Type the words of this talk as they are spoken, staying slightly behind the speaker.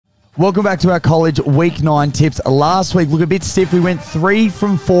Welcome back to our college week 9 tips. Last week, look, a bit stiff. We went 3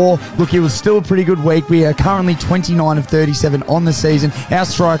 from 4. Look, it was still a pretty good week. We are currently 29 of 37 on the season. Our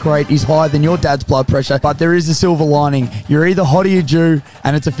strike rate is higher than your dad's blood pressure, but there is a silver lining. You're either hot or you're due,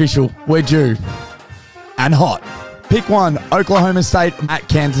 and it's official. We're due. And hot. Pick one, Oklahoma State at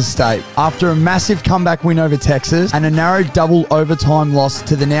Kansas State. After a massive comeback win over Texas and a narrow double overtime loss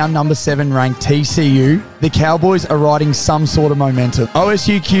to the now number 7 ranked TCU, the Cowboys are riding some sort of momentum.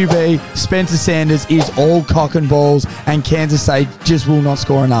 OSU QB Spencer Sanders is all cock and balls, and Kansas State just will not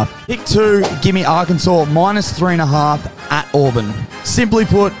score enough. Pick 2, give me Arkansas minus 3.5 at Auburn. Simply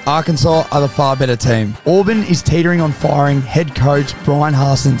put, Arkansas are the far better team. Auburn is teetering on firing head coach Brian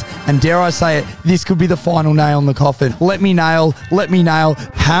Harsons, and dare I say it, this could be the final nail in the coffin. Let me nail.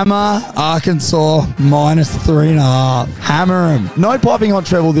 Hammer Arkansas minus 3.5. Hammer them. No piping hot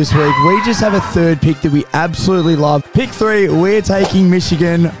treble this week. We just have a third pick that we absolutely love. Pick 3, we're taking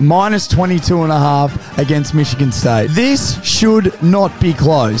Michigan minus 22.5 against Michigan State. This should not be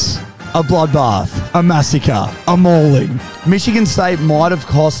close. A bloodbath, a massacre, a mauling. Michigan State might have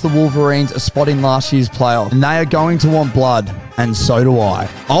cost the Wolverines a spot in last year's playoff, and they are going to want blood, and so do I.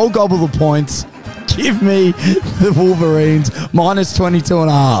 I'll gobble the points. Give me the Wolverines minus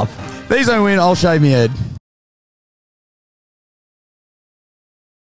 22.5. These don't win, I'll shave my head.